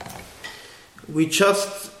we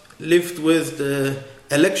just lived with the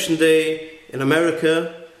election day in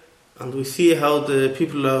America, and we see how the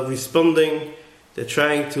people are responding. They're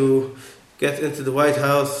trying to get into the White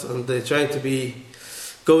House, and they're trying to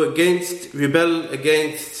rebel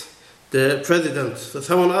against the president. So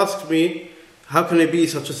someone asked me, how can it be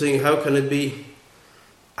such a thing? How can it be?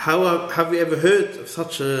 Have we ever heard of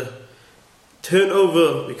such a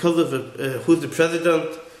turnover because of who's the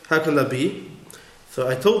president? How can that be? So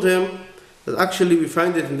I told him that actually we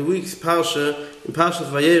find it in the week's Parsha, in Parshas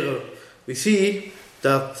Vayera. We see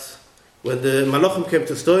that when the Malachim came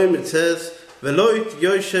to Sodom, it says, Veloit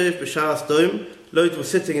Yoshev b'sha'as Sodom. Loit was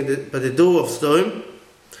sitting by the door of Sodom.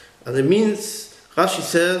 And it means, Rashi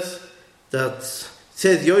says, that it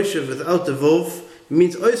says Yoshev without the Vov. It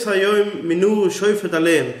means, Ois hayom minu shofet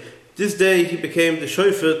aleim. This day he became the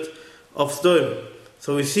shofet of Sodom.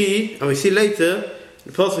 So we see later,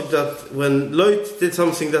 the pasuk that when Lot did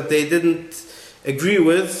something that they didn't agree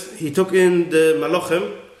with, he took in the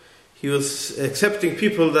Malachim. He was accepting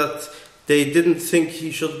people that they didn't think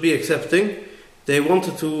he should be accepting. They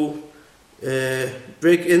wanted to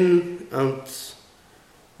break in and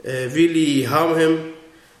really harm him.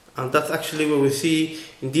 And that's actually what we see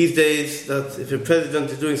in these days, that if a president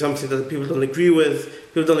is doing something that people don't agree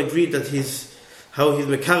with, people don't agree that he's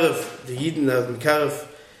Mekarev, the Yidden are Mekarev,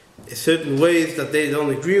 certain ways that they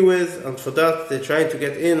don't agree with, and for that they're trying to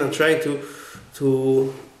get in and trying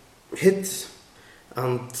to hit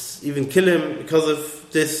and even kill him because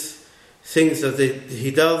of these things that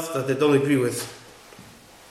he does that they don't agree with.